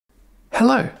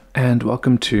Hello and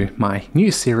welcome to my new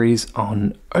series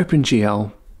on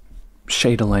OpenGL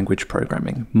shader language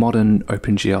programming, modern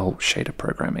OpenGL shader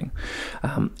programming.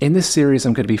 In this series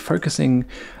I'm going to be focusing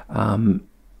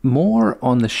more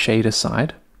on the shader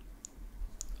side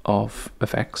of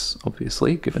effects,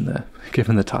 obviously, given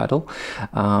the title.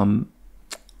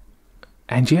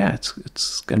 And yeah,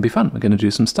 it's going to be fun. We're going to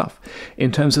do some stuff.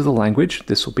 In terms of the language,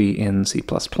 this will be in C++.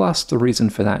 The reason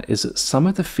for that is that some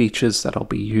of the features that I'll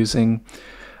be using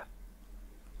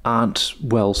aren't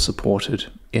well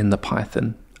supported in the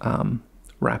Python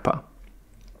wrapper.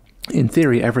 In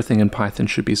theory, everything in Python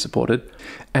should be supported,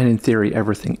 and in theory,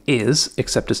 everything is,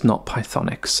 except it's not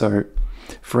Pythonic. So,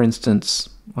 for instance,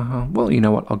 well, you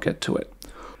know what? I'll get to it.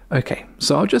 Okay,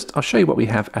 so I'll show you what we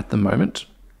have at the moment.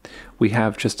 We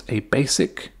have just a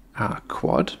basic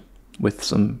quad with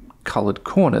some colored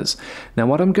corners. Now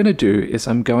what I'm going to do is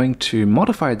I'm going to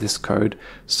modify this code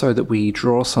so that we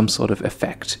draw some sort of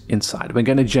effect inside. We're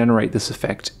going to generate this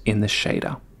effect in the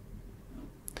shader.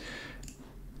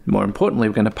 More importantly,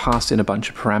 we're going to pass in a bunch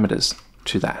of parameters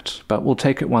to that, but we'll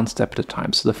take it one step at a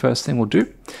time. So the first thing we'll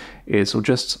do is we'll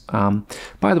just,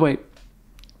 by the way,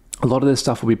 a lot of this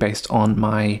stuff will be based on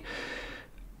my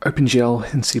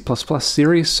OpenGL in C++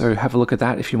 series, so have a look at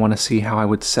that if you want to see how I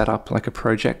would set up like a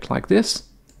project like this.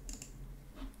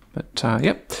 But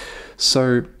yep,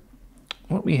 so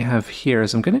what we have here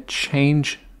is I'm going to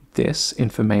change this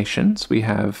information. So we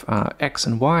have X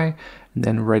and Y, and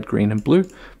then red, green, and blue.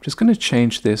 I'm just going to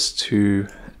change this to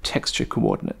texture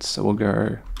coordinates. So we'll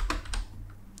go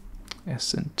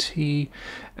S and T,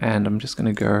 and I'm just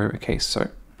going to go, okay, so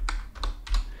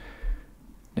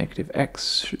negative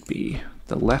X should be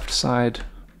the left side,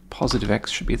 positive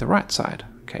X should be the right side.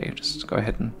 Okay, just go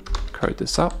ahead and code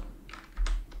this up.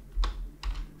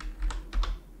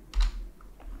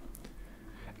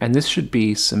 And this should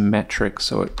be symmetric,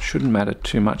 so it shouldn't matter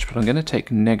too much, but I'm going to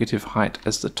take negative height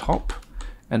as the top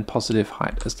and positive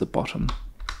height as the bottom.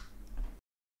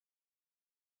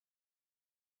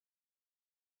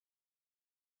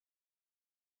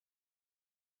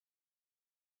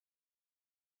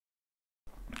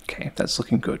 Okay, that's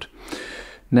looking good.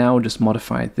 Now we'll just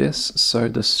modify this. So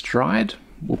the stride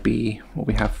will be, well,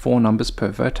 we have 4 numbers per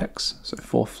vertex, so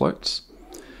 4 floats.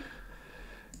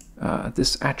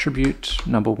 This attribute,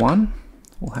 number 1,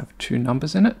 will have 2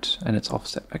 numbers in it, and it's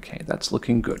offset. Okay, that's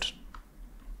looking good.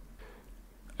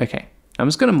 Okay, I'm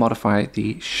just going to modify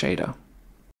the shader.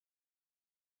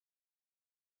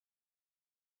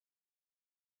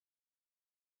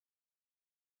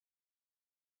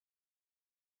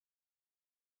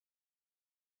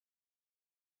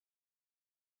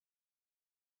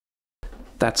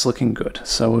 That's looking good.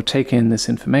 So we'll take in this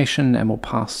information and we'll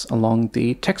pass along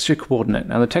the texture coordinate.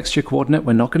 Now the texture coordinate,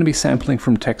 we're not going to be sampling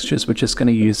from textures, we're just going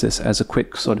to use this as a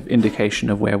quick sort of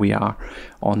indication of where we are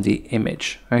on the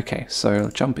image. Okay, so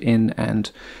jump in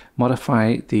and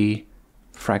modify the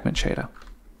fragment shader.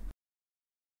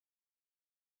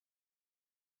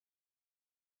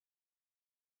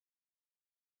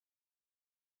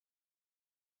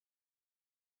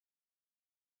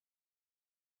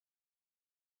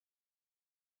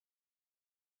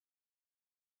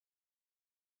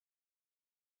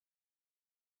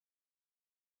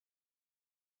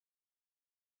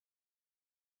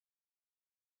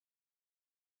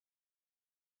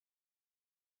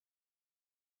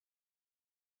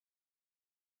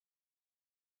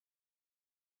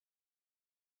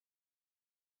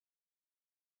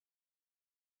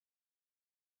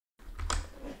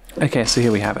 Okay, so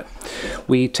here we have it.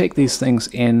 We take these things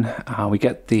in, we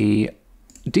get the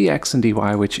dx and dy,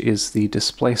 which is the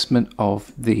displacement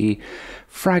of the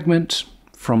fragment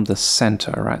from the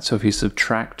center, right? So if you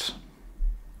subtract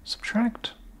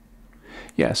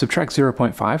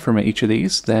 0.5 from each of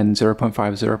these, then 0.5,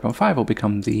 0.5 will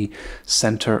become the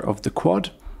center of the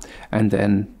quad, and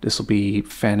then this will be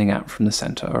fanning out from the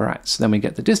center. All right, so then we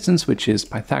get the distance, which is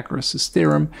Pythagoras'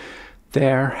 theorem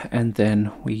there, and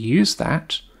then we use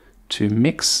that to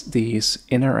mix these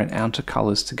inner and outer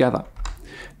colors together.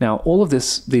 Now, all of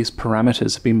these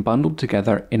parameters have been bundled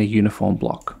together in a uniform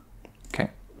block. Okay,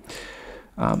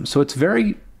 so it's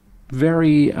very,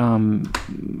 very,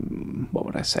 what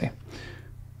would I say?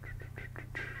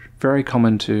 Very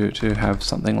common to have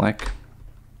something like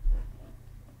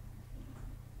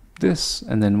this,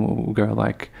 and then we'll go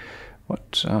like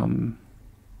what?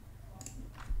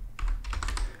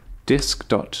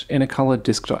 Disk.inner color,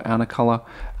 disk.outer color,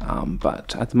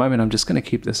 but at the moment I'm just going to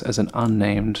keep this as an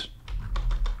unnamed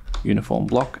uniform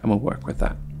block and we'll work with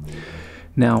that.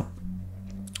 Now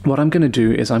what I'm going to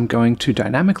do is I'm going to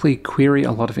dynamically query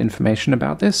a lot of information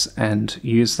about this and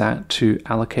use that to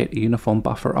allocate a uniform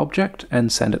buffer object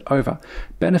and send it over.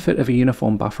 Benefit of a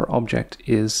uniform buffer object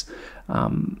is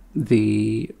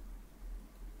the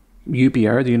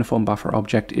UBO, the uniform buffer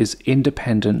object, is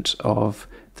independent of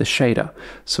the shader.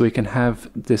 So we can have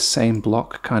this same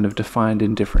block kind of defined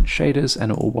in different shaders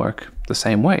and it will work the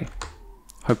same way,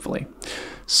 hopefully.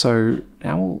 So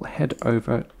now we'll head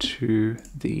over to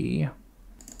the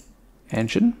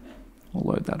engine.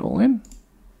 We'll load that all in.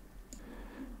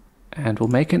 And we'll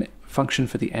make a function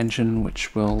for the engine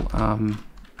which will, we'll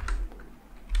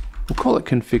call it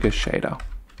configure shader.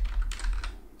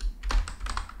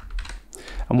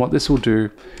 And what this will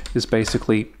do is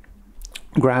basically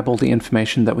grab all the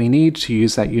information that we need to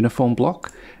use that uniform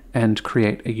block and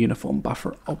create a uniform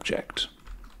buffer object.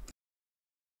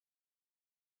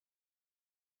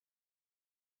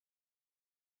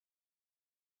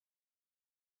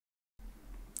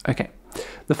 Okay,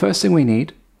 the first thing we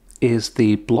need is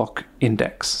the block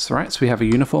index, right? So we have a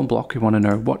uniform block, we want to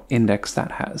know what index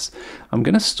that has. I'm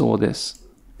going to store this,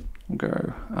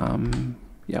 we'll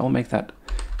make that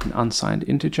an unsigned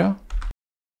integer.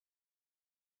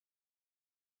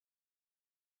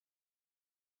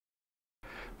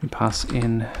 We pass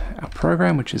in our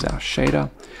program, which is our shader,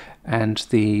 and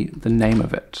the name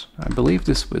of it. I believe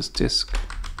this was disk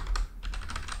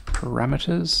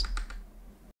parameters.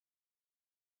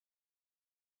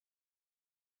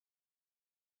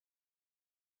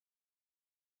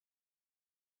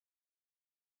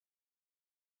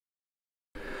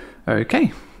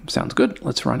 Okay, sounds good.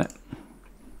 Let's run it.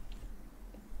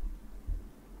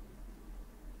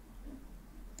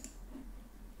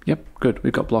 Yep, good.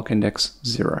 We've got block index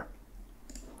 0.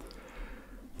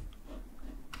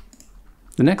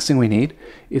 The next thing we need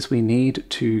is we need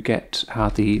to get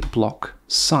the block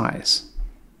size.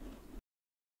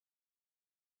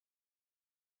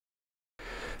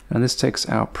 And this takes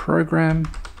our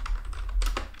program,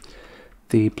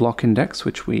 the block index,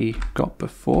 which we got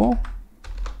before,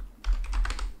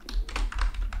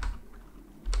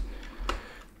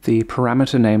 the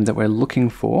parameter name that we're looking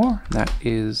for, that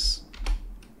is,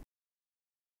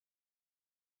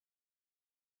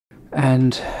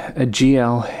 and a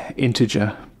GL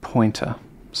integer pointer.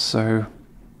 So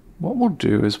what we'll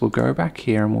do is we'll go back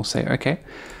here and we'll say, okay,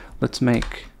 let's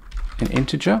make an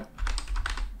integer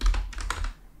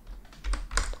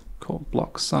called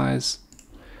block size,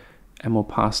 and we'll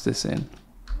pass this in.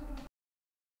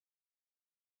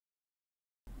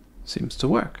 Seems to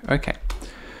work. Okay,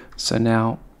 so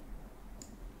now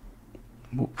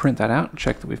we'll print that out,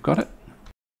 check that we've got it.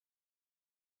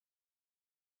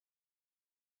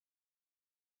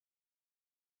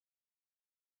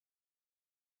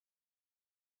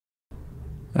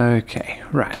 Okay,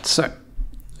 right, so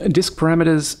disk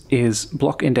parameters is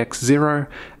block index 0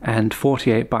 and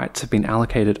 48 bytes have been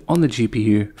allocated on the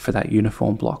GPU for that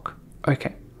uniform block.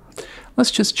 Okay,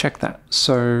 let's just check that.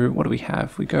 So what do we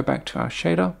have? We go back to our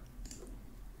shader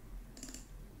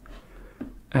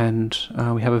and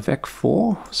we have a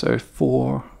vec4, so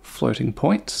 4 floating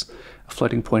points. A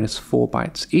floating point is 4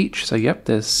 bytes each, so yep,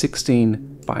 there's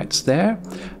 16 bytes there,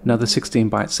 another 16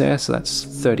 bytes there, so that's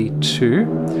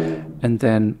 32. And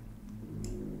then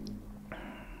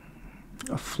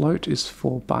a float is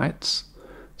 4 bytes,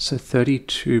 so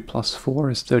 32 plus 4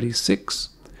 is 36.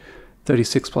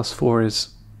 36 plus 4 is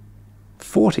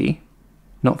 40,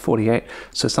 not 48,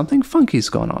 so something funky's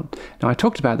gone on. Now I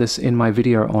talked about this in my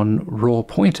video on raw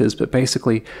pointers, but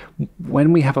basically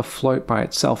when we have a float by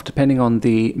itself, depending on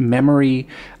the memory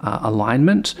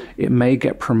alignment, it may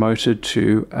get promoted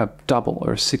to a double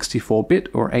or a 64-bit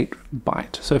or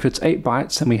 8-byte. So if it's 8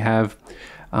 bytes, then we have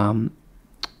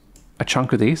a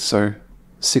chunk of these, so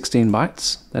 16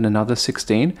 bytes, then another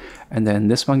 16, and then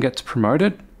this one gets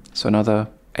promoted, so another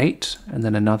 8, and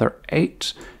then another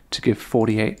 8 to give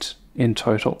 48 in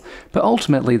total. But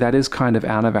ultimately that is kind of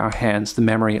out of our hands, the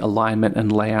memory alignment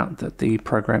and layout that the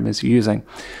program is using,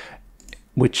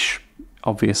 which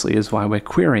obviously is why we're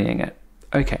querying it.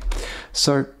 Okay,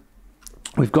 so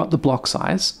we've got the block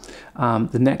size.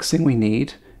 The next thing we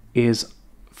need is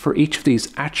for each of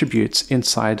these attributes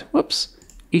inside,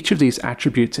 each of these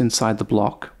attributes inside the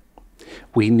block,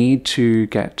 we need to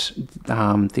get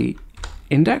the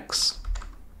index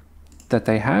that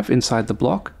they have inside the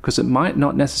block, because it might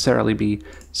not necessarily be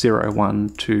 0, 1,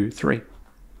 2, 3.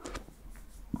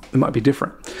 It might be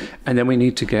different. And then we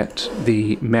need to get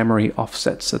the memory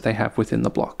offsets that they have within the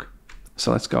block.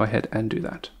 So let's go ahead and do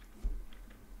that.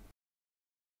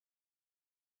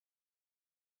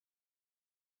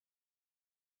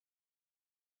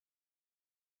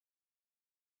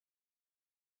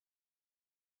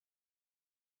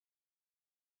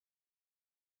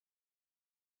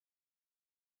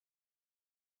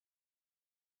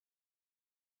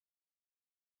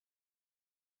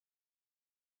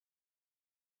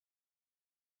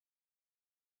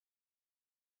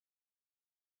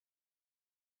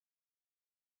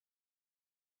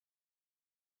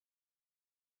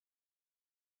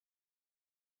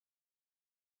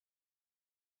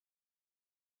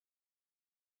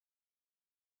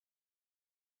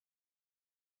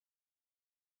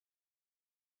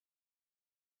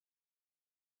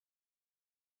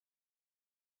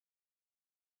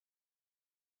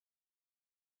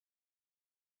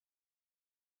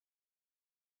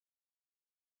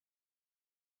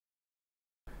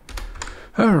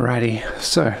 Alrighty,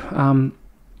 so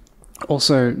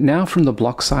also now from the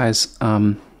block size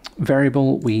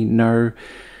variable, we know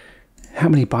how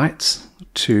many bytes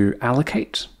to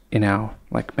allocate in our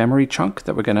memory chunk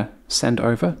that we're going to send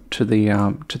over to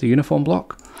the uniform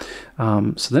block.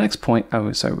 So the next point,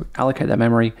 so allocate that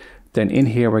memory. Then in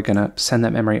here we're going to send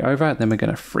that memory over. Then we're going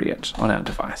to free it on our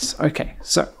device. Okay,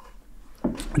 so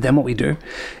then what we do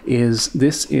is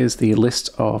this is the list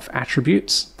of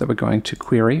attributes that we're going to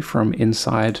query from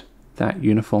inside that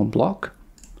uniform block,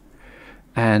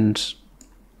 and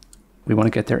we want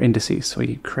to get their indices. So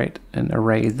we create an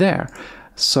array there.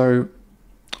 So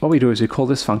what we do is we call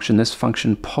this function. This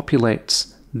function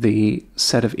populates the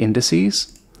set of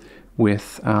indices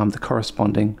with the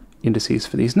corresponding indices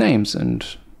for these names. And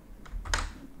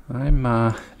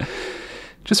I'm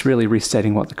just really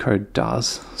restating what the code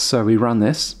does. So we run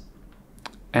this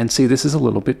and see this is a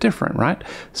little bit different, right?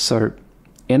 So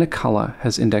inner color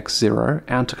has index 0,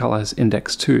 outer color has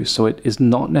index 2, so it is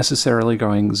not necessarily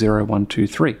going 0, 1, 2,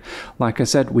 3. Like I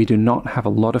said, we do not have a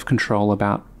lot of control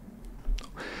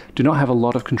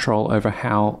over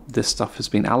how this stuff has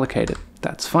been allocated.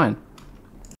 That's fine.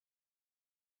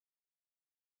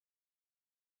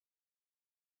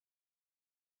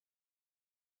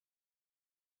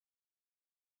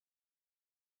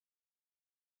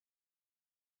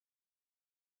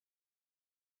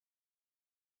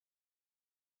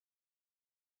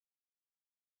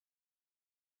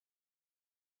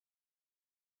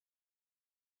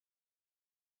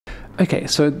 Okay,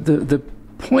 so the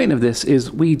point of this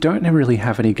is we don't really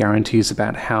have any guarantees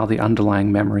about how the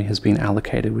underlying memory has been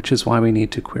allocated, which is why we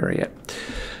need to query it.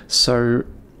 So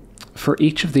for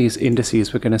each of these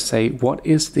indices, we're going to say, what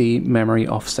is the memory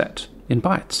offset in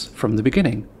bytes from the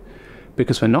beginning?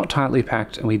 Because we're not tightly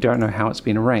packed and we don't know how it's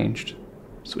been arranged.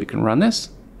 So we can run this.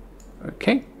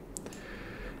 Okay.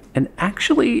 And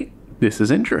actually, this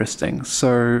is interesting.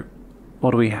 So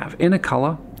what do we have? Inner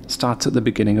color starts at the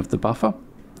beginning of the buffer.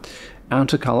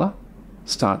 Outer color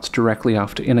starts directly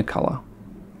after inner color.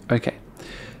 Okay,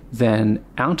 then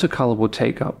outer color will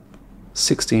take up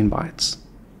 16 bytes.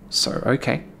 So,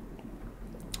 okay,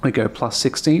 we go plus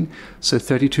 16, so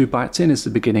 32 bytes in is the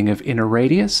beginning of inner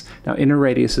radius. Now, inner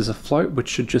radius is a float, which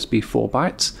should just be 4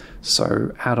 bytes.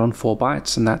 So add on 4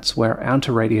 bytes, and that's where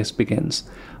outer radius begins.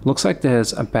 Looks like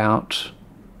there's about,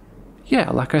 yeah,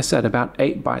 like I said, about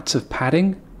 8 bytes of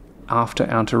padding after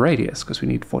outer radius, because we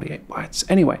need 48 bytes.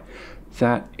 Anyway,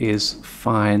 that is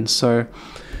fine. So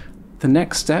the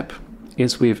next step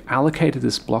is we've allocated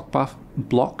this block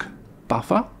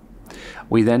buffer.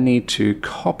 We then need to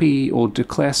copy or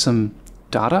declare some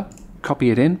data, copy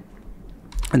it in,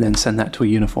 and then send that to a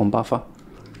uniform buffer.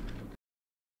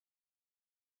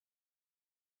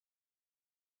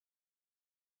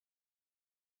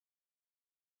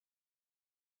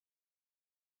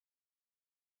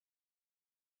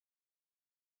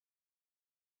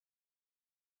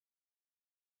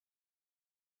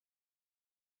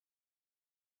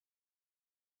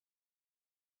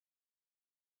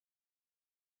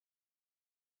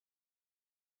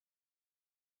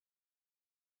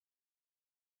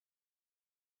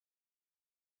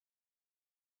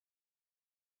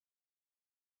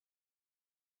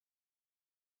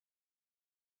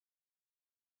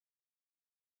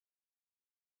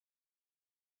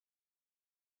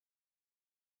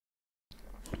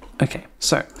 Okay,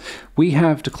 so we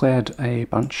have declared a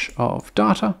bunch of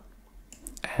data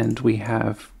and we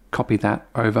have copied that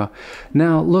over.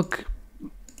 Now look,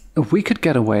 we could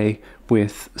get away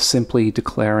with simply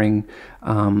declaring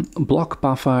block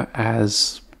buffer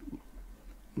as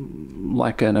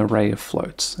like an array of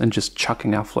floats and just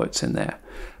chucking our floats in there.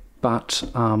 But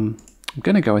I'm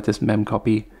going to go with this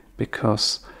memcopy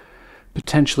because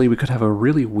potentially we could have a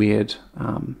really weird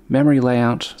memory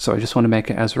layout, so I just want to make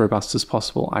it as robust as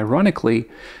possible. Ironically,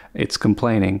 it's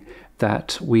complaining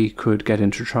that we could get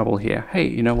into trouble here. Hey,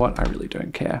 you know what? I really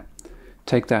don't care.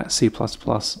 Take that, C++.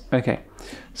 Okay,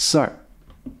 so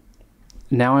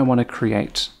now I want to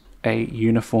create a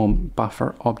uniform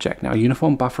buffer object. Now, a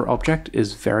uniform buffer object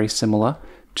is very similar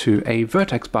to a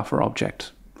vertex buffer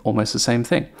object, almost the same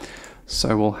thing.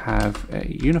 So we'll have a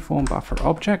uniform buffer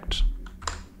object.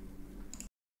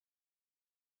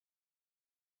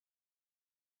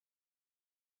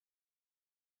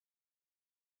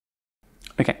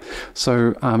 Okay,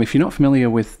 so if you're not familiar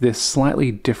with this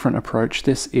slightly different approach,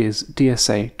 this is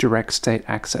DSA, Direct State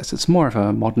Access. It's more of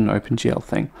a modern OpenGL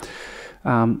thing.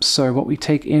 So what we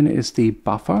take in is the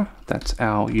buffer, that's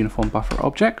our uniform buffer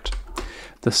object,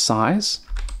 the size,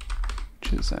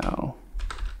 which is our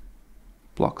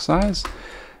block size,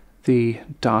 the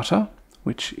data,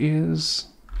 which is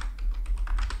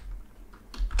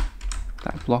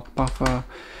type block buffer.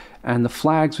 And the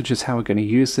flags, which is how we're going to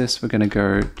use this, we're going to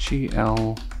go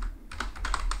GL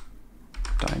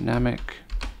dynamic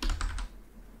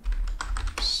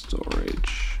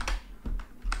storage.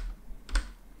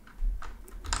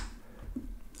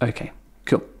 Okay,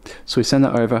 cool. So we send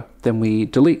that over, then we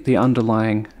delete the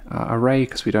underlying array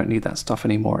because we don't need that stuff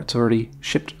anymore. It's already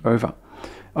shipped over.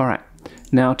 All right,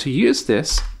 now to use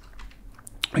this,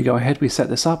 we go ahead, we set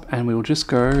this up, and we will just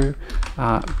go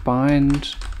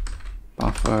bind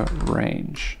buffer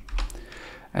range.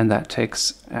 And that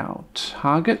takes our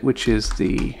target, which is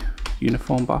the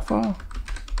uniform buffer,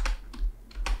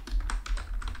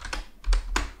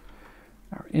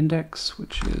 our index,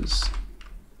 which is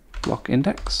block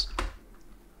index.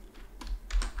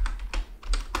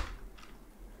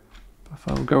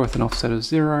 Buffer, we'll go with an offset of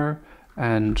 0,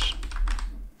 and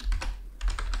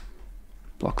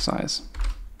block size.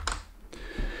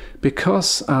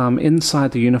 Because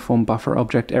inside the uniform buffer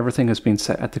object, everything has been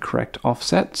set at the correct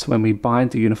offset. So when we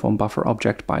bind the uniform buffer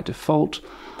object by default,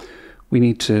 we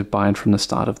need to bind from the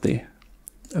start of the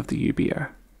UBO.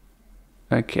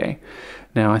 Okay,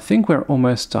 now I think we're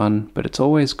almost done, but it's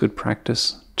always good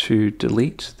practice to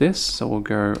delete this. So we'll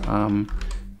go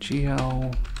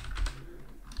GL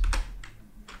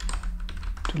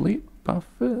delete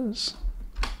buffers.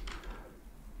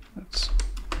 That's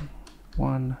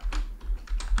one.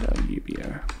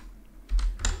 UBO.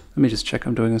 Let me just check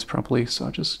I'm doing this properly. So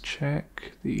I'll just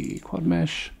check the quad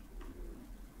mesh.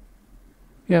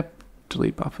 Yep,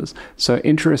 delete buffers. So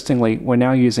interestingly, we're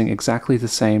now using exactly the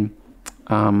same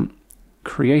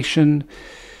creation,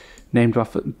 named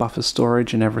buffer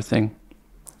storage and everything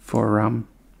for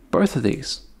both of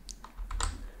these.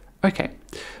 Okay,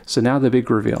 so now the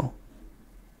big reveal.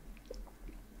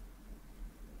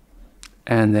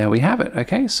 And there we have it.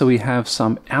 Okay, so we have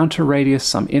some outer radius,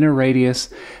 some inner radius,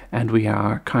 and we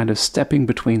are kind of stepping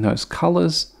between those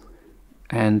colors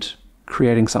and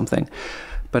creating something.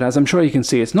 But as I'm sure you can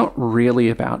see, it's not really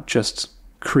about just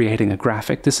creating a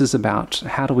graphic. This is about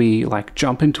how do we like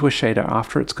jump into a shader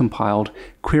after it's compiled,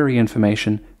 query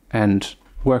information, and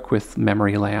work with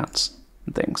memory layouts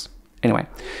and things. Anyway,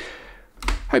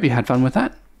 hope you had fun with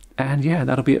that. And yeah,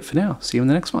 that'll be it for now. See you in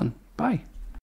the next one. Bye.